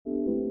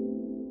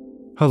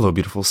Hello,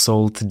 beautiful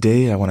soul.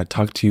 Today I want to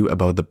talk to you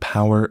about the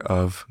power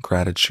of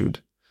gratitude.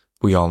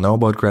 We all know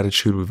about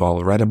gratitude, we've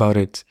all read about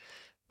it,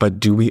 but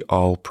do we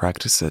all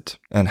practice it?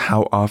 And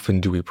how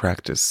often do we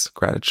practice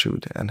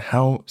gratitude? And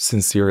how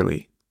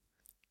sincerely?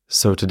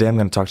 So today I'm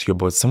going to talk to you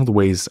about some of the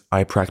ways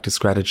I practice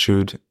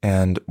gratitude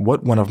and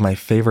what one of my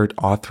favorite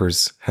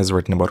authors has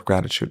written about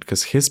gratitude,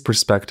 because his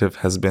perspective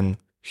has been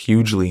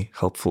hugely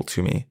helpful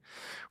to me.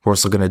 We're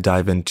also going to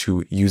dive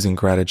into using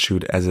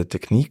gratitude as a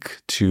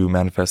technique to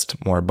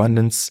manifest more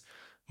abundance,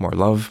 more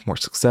love, more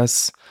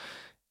success,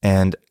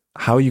 and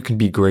how you can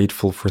be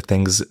grateful for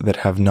things that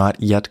have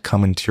not yet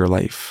come into your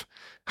life,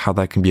 how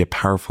that can be a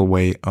powerful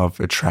way of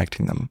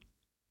attracting them.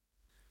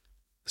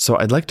 So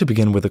I'd like to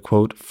begin with a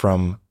quote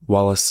from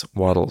Wallace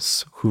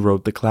Wattles, who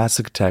wrote the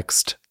classic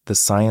text, The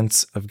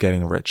Science of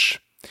Getting Rich.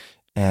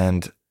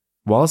 And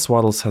Wallace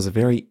Wattles has a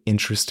very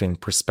interesting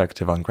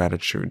perspective on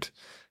gratitude,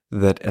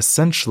 that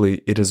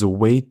essentially it is a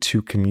way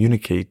to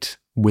communicate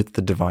with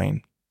the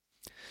divine.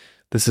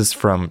 This is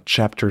from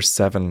chapter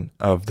 7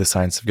 of The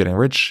Science of Getting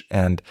Rich,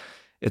 and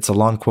it's a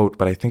long quote,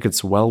 but I think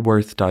it's well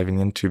worth diving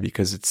into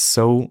because it's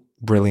so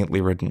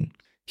brilliantly written.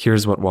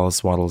 Here's what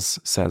Wallace Wattles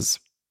says.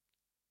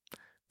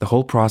 The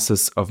whole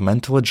process of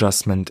mental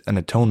adjustment and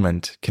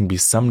atonement can be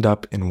summed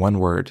up in one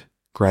word: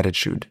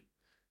 gratitude.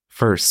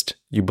 First,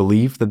 you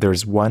believe that there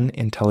is one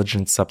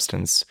intelligent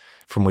substance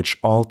from which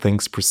all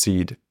things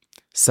proceed.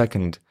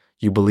 Second,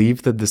 you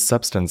believe that this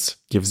substance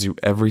gives you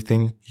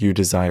everything you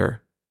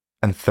desire.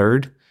 And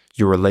third,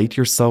 you relate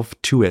yourself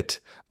to it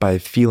by a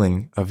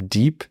feeling of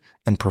deep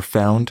and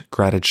profound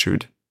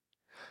gratitude.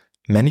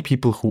 Many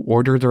people who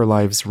order their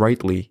lives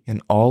rightly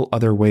in all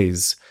other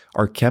ways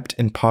are kept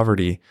in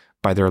poverty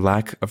by their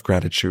lack of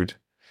gratitude.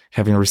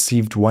 Having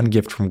received one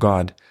gift from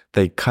God,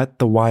 they cut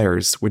the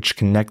wires which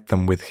connect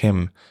them with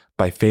Him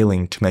by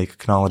failing to make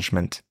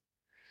acknowledgement.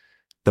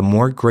 The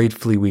more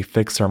gratefully we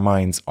fix our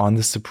minds on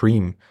the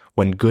Supreme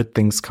when good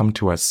things come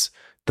to us,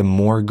 the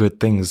more good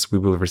things we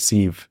will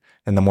receive,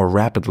 and the more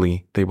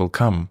rapidly they will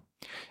come.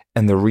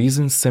 And the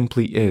reason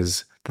simply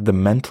is that the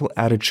mental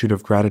attitude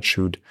of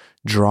gratitude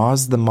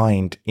draws the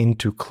mind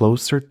into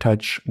closer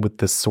touch with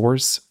the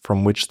source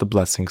from which the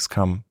blessings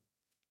come.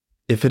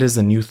 If it is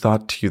a new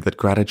thought to you that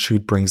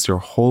gratitude brings your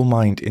whole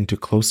mind into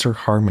closer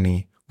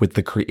harmony with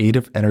the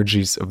creative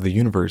energies of the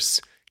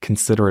universe,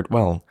 consider it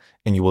well,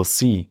 and you will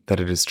see that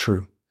it is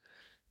true.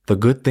 The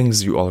good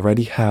things you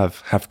already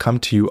have come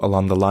to you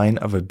along the line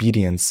of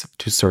obedience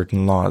to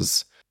certain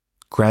laws.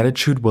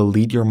 Gratitude will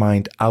lead your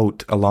mind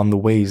out along the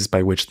ways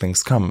by which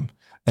things come,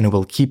 and it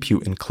will keep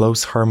you in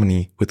close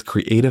harmony with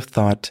creative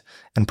thought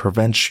and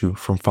prevent you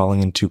from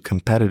falling into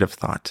competitive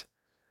thought.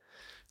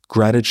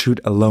 Gratitude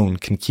alone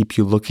can keep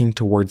you looking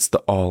towards the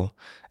all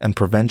and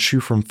prevent you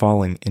from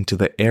falling into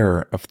the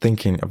error of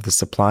thinking of the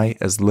supply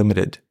as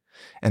limited,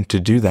 and to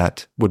do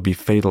that would be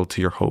fatal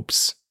to your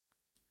hopes.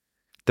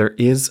 There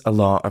is a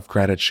law of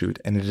gratitude,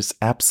 and it is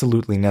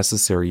absolutely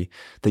necessary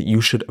that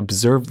you should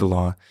observe the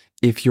law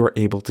if you are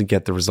able to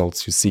get the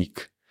results you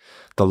seek.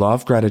 The law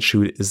of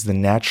gratitude is the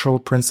natural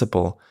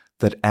principle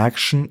that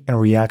action and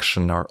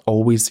reaction are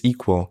always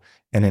equal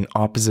and in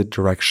opposite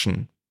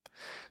direction.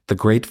 The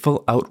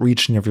grateful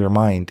outreaching of your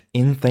mind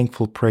in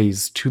thankful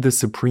praise to the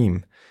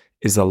Supreme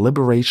is a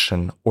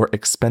liberation or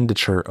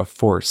expenditure of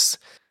force.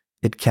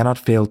 It cannot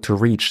fail to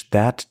reach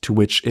that to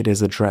which it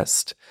is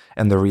addressed,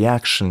 and the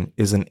reaction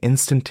is an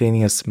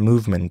instantaneous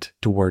movement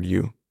toward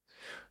you.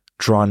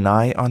 Draw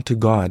nigh unto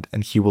God,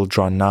 and He will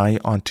draw nigh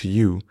unto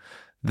you.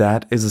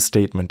 That is a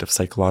statement of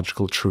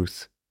psychological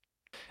truth.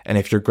 And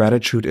if your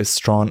gratitude is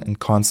strong and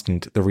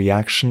constant, the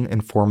reaction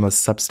in formless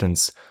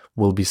substance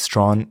will be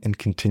strong and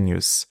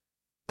continuous.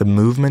 The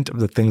movement of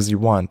the things you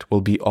want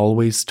will be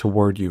always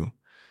toward you.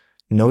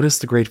 Notice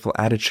the grateful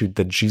attitude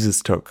that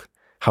Jesus took,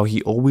 how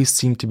He always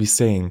seemed to be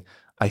saying,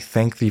 I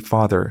thank Thee,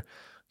 Father,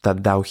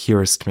 that Thou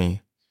hearest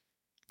me.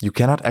 You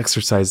cannot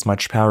exercise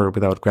much power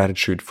without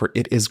gratitude, for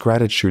it is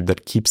gratitude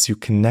that keeps you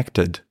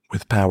connected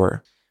with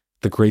power.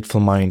 The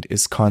grateful mind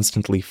is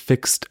constantly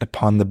fixed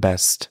upon the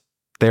best.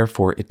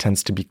 Therefore, it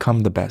tends to become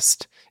the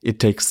best. It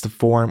takes the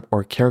form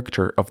or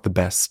character of the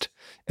best,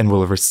 and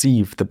will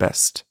receive the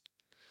best.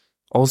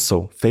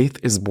 Also, faith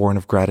is born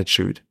of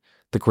gratitude.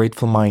 The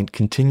grateful mind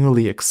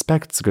continually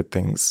expects good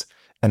things,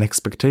 and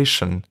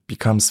expectation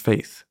becomes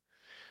faith.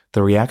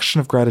 The reaction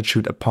of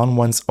gratitude upon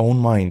one's own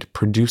mind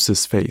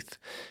produces faith,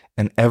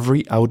 and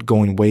every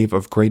outgoing wave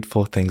of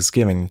grateful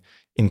thanksgiving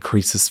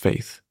increases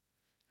faith.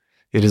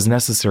 It is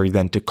necessary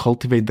then to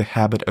cultivate the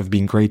habit of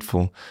being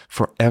grateful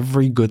for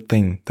every good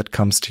thing that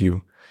comes to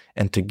you,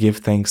 and to give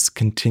thanks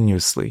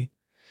continuously.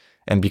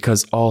 And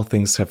because all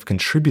things have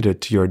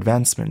contributed to your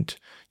advancement,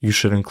 you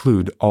should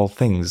include all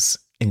things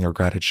in your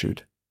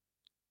gratitude.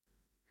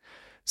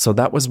 So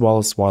that was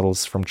Wallace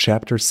Wattles from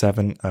chapter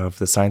 7 of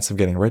The Science of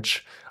Getting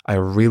Rich. I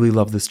really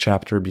love this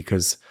chapter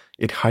because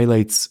it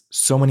highlights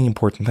so many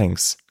important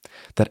things.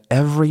 That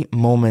every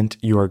moment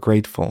you are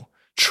grateful,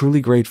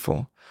 truly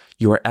grateful,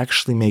 you are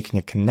actually making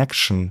a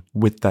connection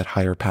with that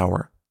higher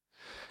power.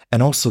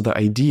 And also the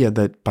idea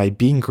that by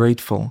being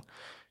grateful,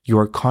 You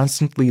are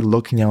constantly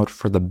looking out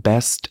for the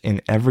best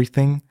in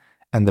everything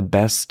and the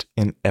best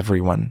in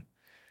everyone.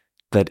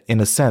 That in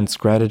a sense,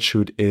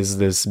 gratitude is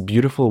this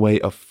beautiful way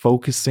of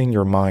focusing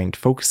your mind,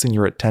 focusing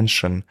your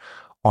attention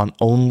on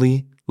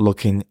only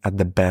looking at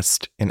the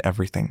best in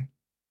everything.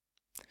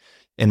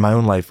 In my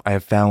own life, I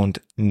have found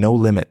no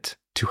limit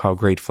to how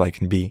grateful I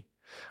can be.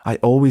 I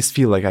always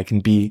feel like I can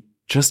be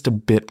just a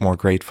bit more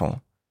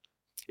grateful.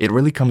 It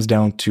really comes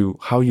down to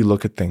how you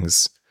look at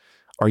things.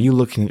 Are you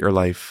looking at your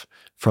life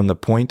from the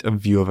point of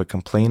view of a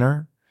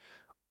complainer,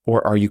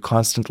 or are you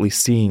constantly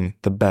seeing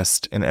the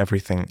best in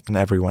everything and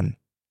everyone?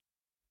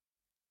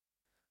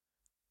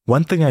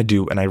 One thing I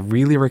do, and I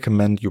really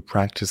recommend you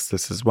practice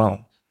this as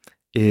well,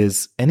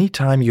 is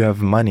anytime you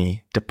have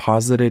money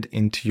deposited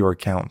into your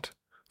account,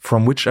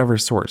 from whichever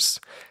source,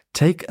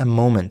 take a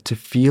moment to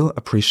feel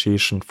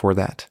appreciation for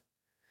that.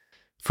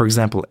 For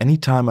example,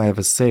 anytime I have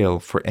a sale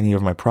for any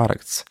of my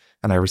products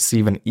and I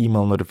receive an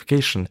email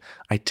notification,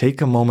 I take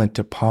a moment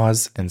to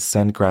pause and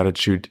send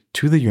gratitude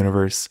to the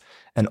universe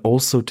and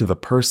also to the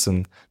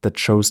person that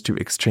chose to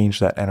exchange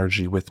that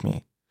energy with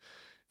me.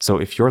 So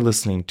if you're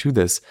listening to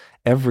this,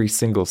 every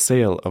single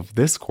sale of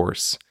this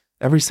course,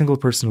 every single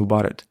person who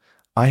bought it,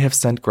 I have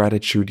sent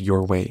gratitude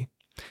your way.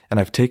 And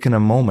I've taken a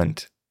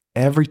moment.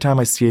 Every time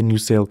I see a new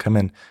sale come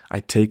in, I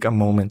take a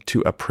moment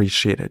to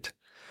appreciate it.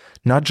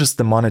 Not just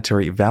the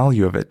monetary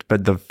value of it,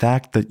 but the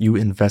fact that you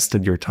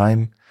invested your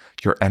time,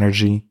 your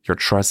energy, your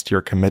trust,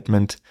 your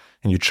commitment,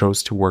 and you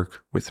chose to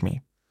work with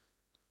me.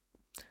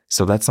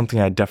 So that's something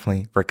I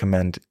definitely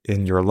recommend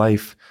in your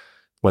life,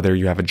 whether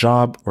you have a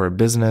job or a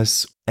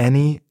business,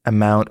 any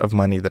amount of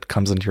money that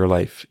comes into your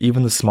life,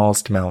 even the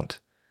smallest amount,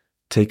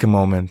 take a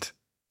moment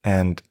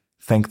and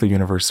thank the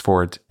universe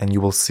for it, and you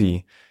will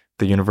see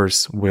the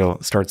universe will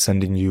start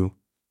sending you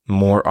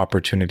more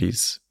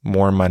opportunities,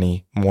 more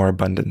money, more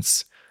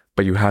abundance.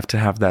 But you have to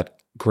have that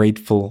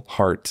grateful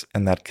heart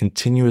and that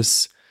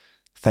continuous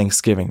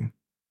thanksgiving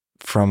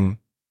from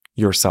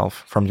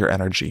yourself, from your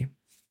energy.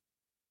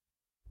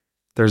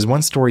 There's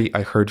one story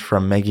I heard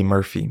from Maggie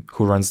Murphy,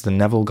 who runs the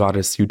Neville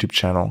Goddess YouTube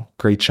channel.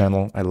 Great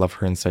channel. I love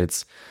her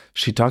insights.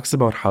 She talks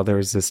about how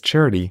there's this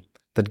charity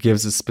that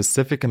gives a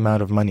specific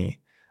amount of money.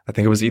 I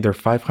think it was either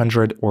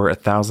 $500 or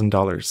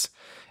 $1,000.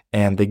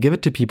 And they give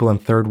it to people in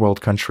third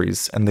world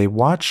countries, and they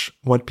watch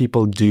what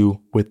people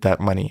do with that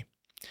money.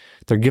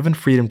 They're given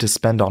freedom to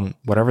spend on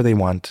whatever they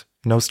want,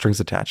 no strings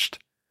attached.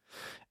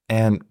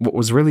 And what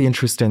was really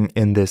interesting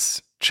in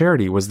this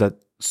charity was that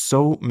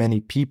so many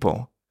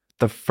people,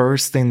 the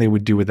first thing they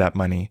would do with that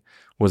money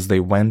was they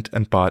went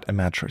and bought a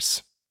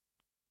mattress.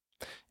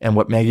 And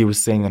what Maggie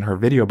was saying in her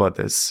video about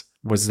this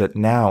was that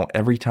now,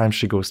 every time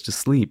she goes to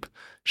sleep,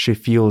 she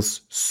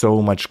feels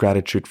so much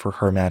gratitude for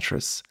her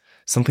mattress,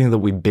 something that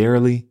we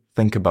barely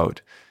think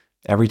about.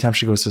 Every time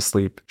she goes to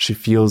sleep, she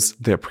feels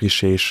the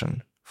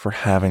appreciation for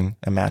having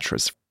a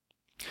mattress.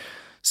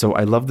 So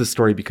I love this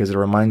story because it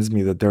reminds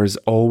me that there is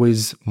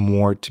always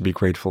more to be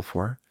grateful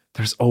for.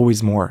 There's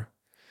always more.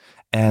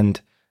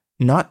 And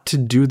not to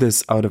do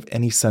this out of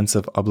any sense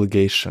of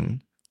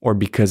obligation or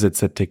because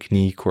it's a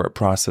technique or a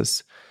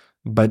process,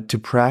 but to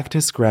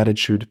practice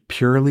gratitude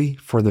purely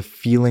for the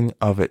feeling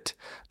of it.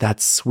 That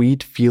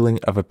sweet feeling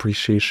of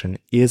appreciation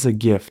is a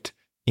gift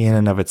in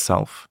and of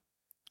itself.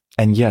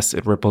 And yes,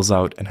 it ripples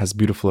out and has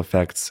beautiful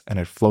effects and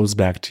it flows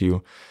back to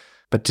you.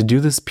 But to do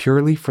this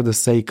purely for the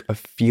sake of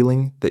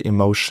feeling the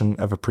emotion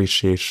of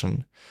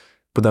appreciation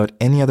without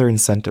any other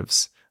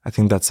incentives, I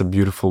think that's a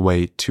beautiful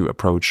way to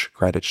approach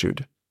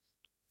gratitude.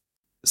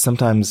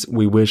 Sometimes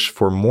we wish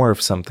for more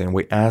of something,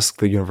 we ask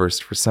the universe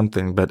for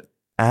something, but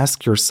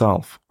ask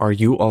yourself, are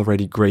you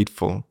already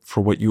grateful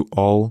for what you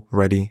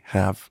already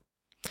have?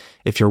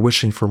 If you're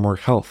wishing for more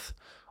health,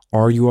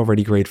 are you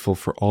already grateful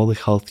for all the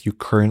health you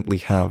currently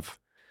have?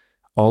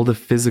 All the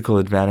physical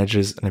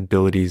advantages and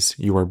abilities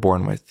you are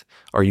born with,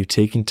 are you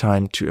taking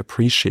time to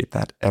appreciate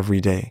that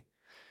every day?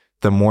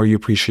 The more you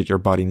appreciate your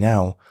body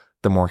now,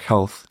 the more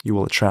health you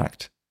will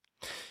attract.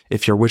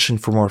 If you're wishing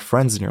for more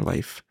friends in your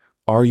life,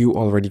 are you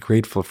already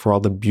grateful for all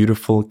the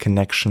beautiful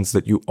connections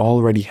that you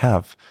already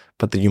have,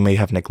 but that you may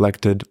have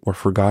neglected or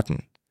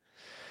forgotten?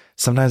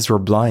 Sometimes we're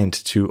blind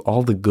to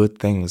all the good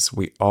things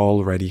we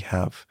already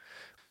have.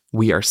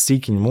 We are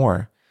seeking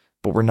more,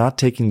 but we're not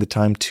taking the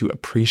time to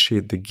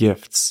appreciate the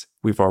gifts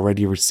we've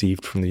already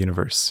received from the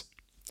universe.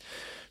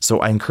 So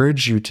I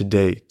encourage you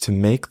today to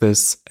make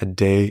this a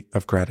day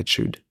of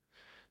gratitude.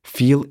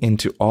 Feel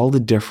into all the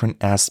different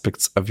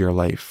aspects of your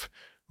life,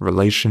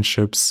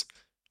 relationships,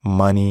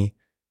 money,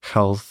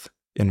 health,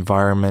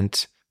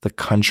 environment, the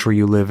country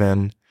you live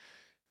in,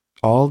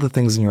 all the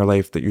things in your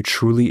life that you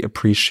truly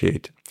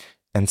appreciate,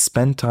 and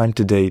spend time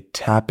today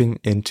tapping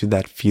into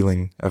that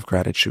feeling of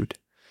gratitude.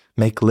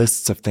 Make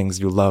lists of things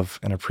you love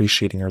and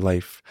appreciate in your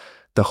life.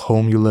 The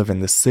home you live in,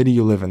 the city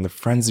you live in, the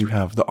friends you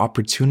have, the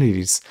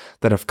opportunities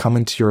that have come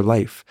into your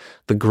life,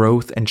 the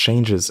growth and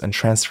changes and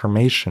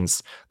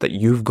transformations that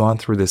you've gone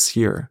through this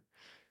year.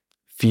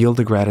 Feel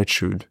the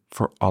gratitude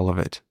for all of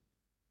it.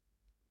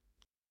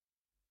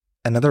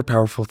 Another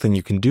powerful thing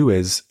you can do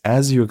is,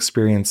 as you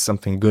experience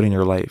something good in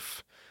your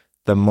life,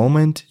 The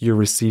moment you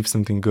receive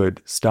something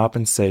good, stop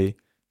and say,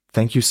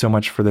 thank you so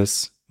much for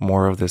this.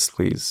 More of this,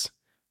 please.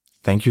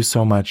 Thank you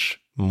so much.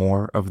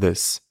 More of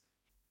this.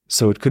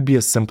 So it could be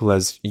as simple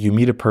as you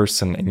meet a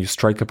person and you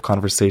strike up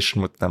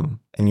conversation with them,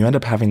 and you end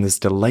up having this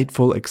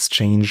delightful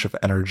exchange of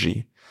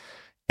energy,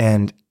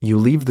 and you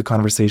leave the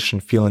conversation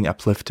feeling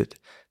uplifted.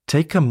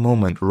 Take a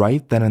moment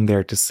right then and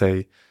there to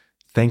say,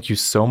 thank you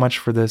so much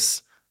for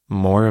this.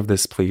 More of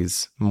this,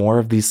 please. More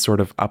of these sort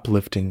of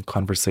uplifting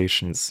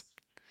conversations.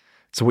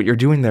 So what you're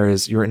doing there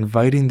is you're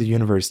inviting the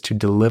universe to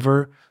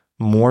deliver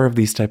more of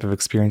these type of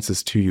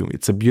experiences to you.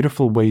 It's a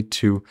beautiful way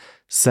to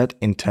set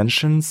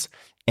intentions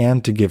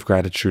and to give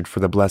gratitude for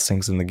the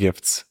blessings and the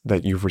gifts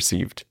that you've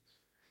received.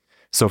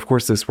 So of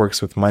course, this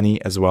works with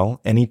money as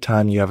well.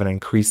 Anytime you have an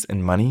increase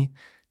in money,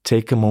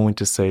 take a moment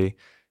to say,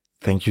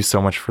 thank you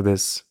so much for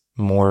this.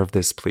 More of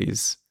this,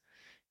 please.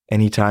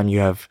 Anytime you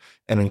have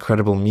an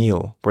incredible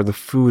meal where the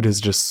food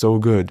is just so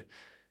good,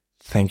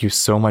 thank you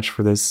so much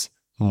for this.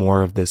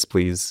 More of this,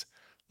 please.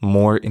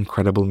 More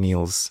incredible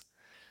meals.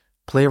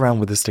 Play around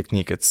with this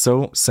technique. It's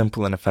so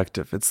simple and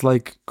effective. It's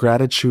like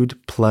gratitude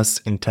plus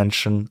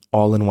intention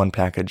all in one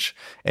package.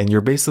 And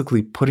you're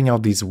basically putting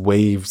out these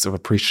waves of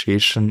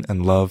appreciation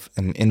and love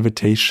and an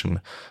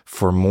invitation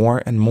for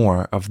more and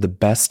more of the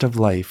best of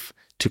life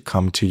to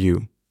come to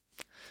you.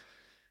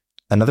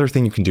 Another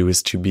thing you can do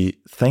is to be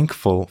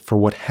thankful for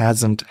what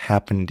hasn't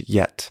happened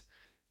yet.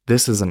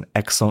 This is an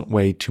excellent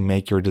way to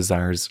make your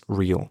desires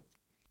real.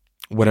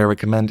 What I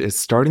recommend is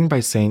starting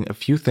by saying a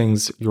few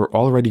things you're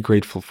already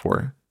grateful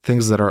for,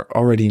 things that are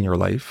already in your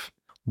life.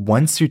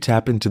 Once you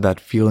tap into that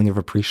feeling of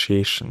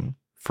appreciation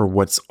for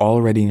what's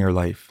already in your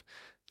life,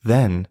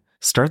 then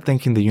start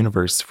thanking the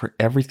universe for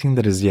everything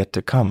that is yet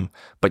to come,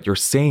 but you're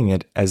saying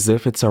it as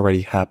if it's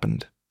already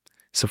happened.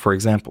 So for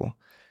example,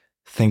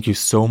 thank you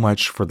so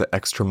much for the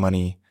extra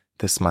money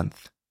this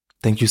month.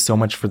 Thank you so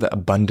much for the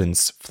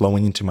abundance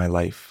flowing into my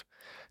life.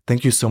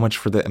 Thank you so much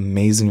for the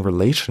amazing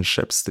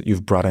relationships that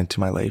you've brought into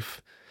my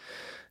life.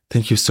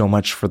 Thank you so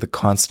much for the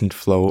constant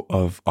flow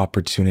of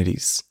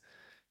opportunities.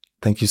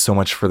 Thank you so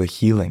much for the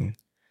healing.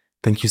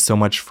 Thank you so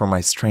much for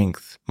my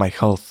strength, my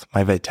health,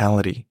 my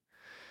vitality.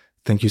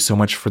 Thank you so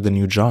much for the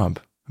new job.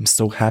 I'm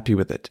so happy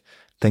with it.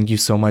 Thank you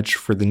so much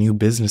for the new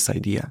business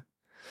idea.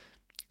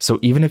 So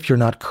even if you're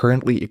not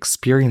currently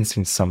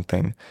experiencing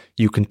something,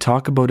 you can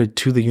talk about it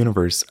to the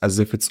universe as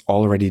if it's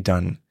already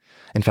done.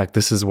 In fact,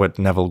 this is what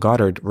Neville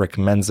Goddard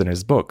recommends in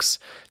his books.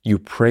 You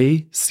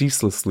pray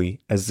ceaselessly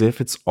as if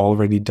it's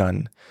already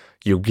done.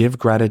 You give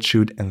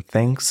gratitude and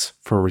thanks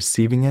for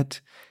receiving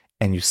it,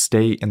 and you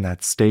stay in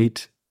that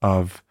state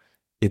of,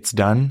 it's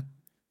done,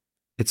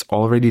 it's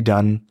already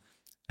done,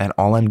 and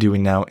all I'm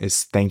doing now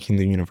is thanking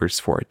the universe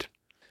for it.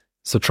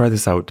 So try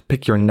this out.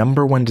 Pick your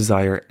number one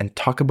desire and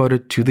talk about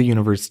it to the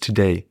universe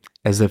today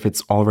as if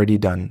it's already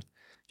done.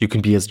 You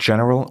can be as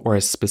general or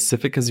as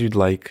specific as you'd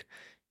like.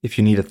 If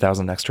you need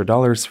 $1,000 extra,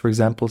 for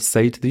example,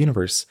 say to the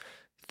universe,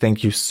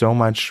 thank you so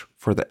much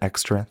for the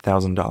extra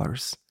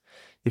 $1,000.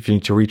 If you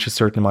need to reach a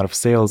certain amount of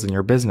sales in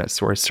your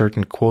business or a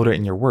certain quota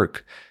in your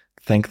work,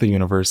 thank the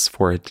universe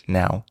for it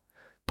now.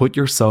 Put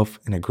yourself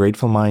in a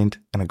grateful mind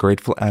and a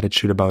grateful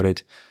attitude about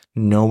it,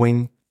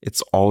 knowing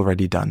it's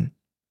already done.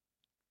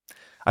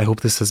 I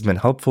hope this has been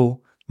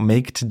helpful.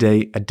 Make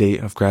today a day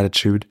of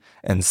gratitude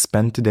and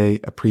spend today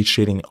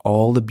appreciating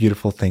all the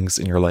beautiful things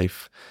in your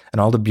life and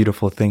all the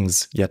beautiful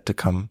things yet to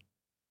come.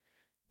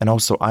 And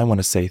also, I want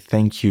to say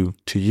thank you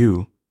to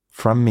you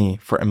from me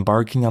for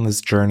embarking on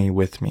this journey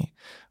with me.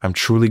 I'm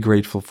truly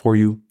grateful for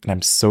you, and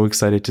I'm so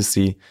excited to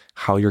see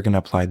how you're going to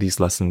apply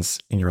these lessons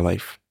in your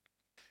life.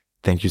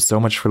 Thank you so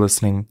much for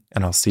listening,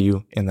 and I'll see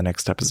you in the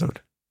next episode.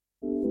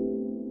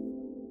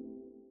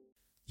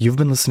 You've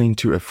been listening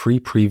to a free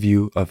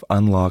preview of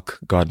Unlock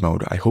God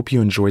Mode. I hope you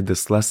enjoyed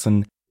this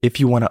lesson. If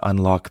you want to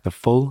unlock the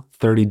full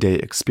 30-day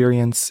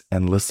experience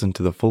and listen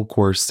to the full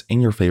course in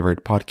your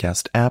favorite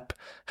podcast app,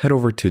 head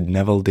over to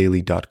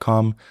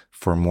nevilledaily.com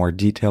for more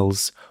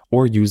details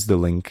or use the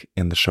link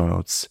in the show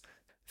notes.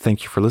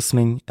 Thank you for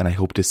listening, and I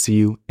hope to see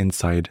you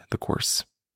inside the course.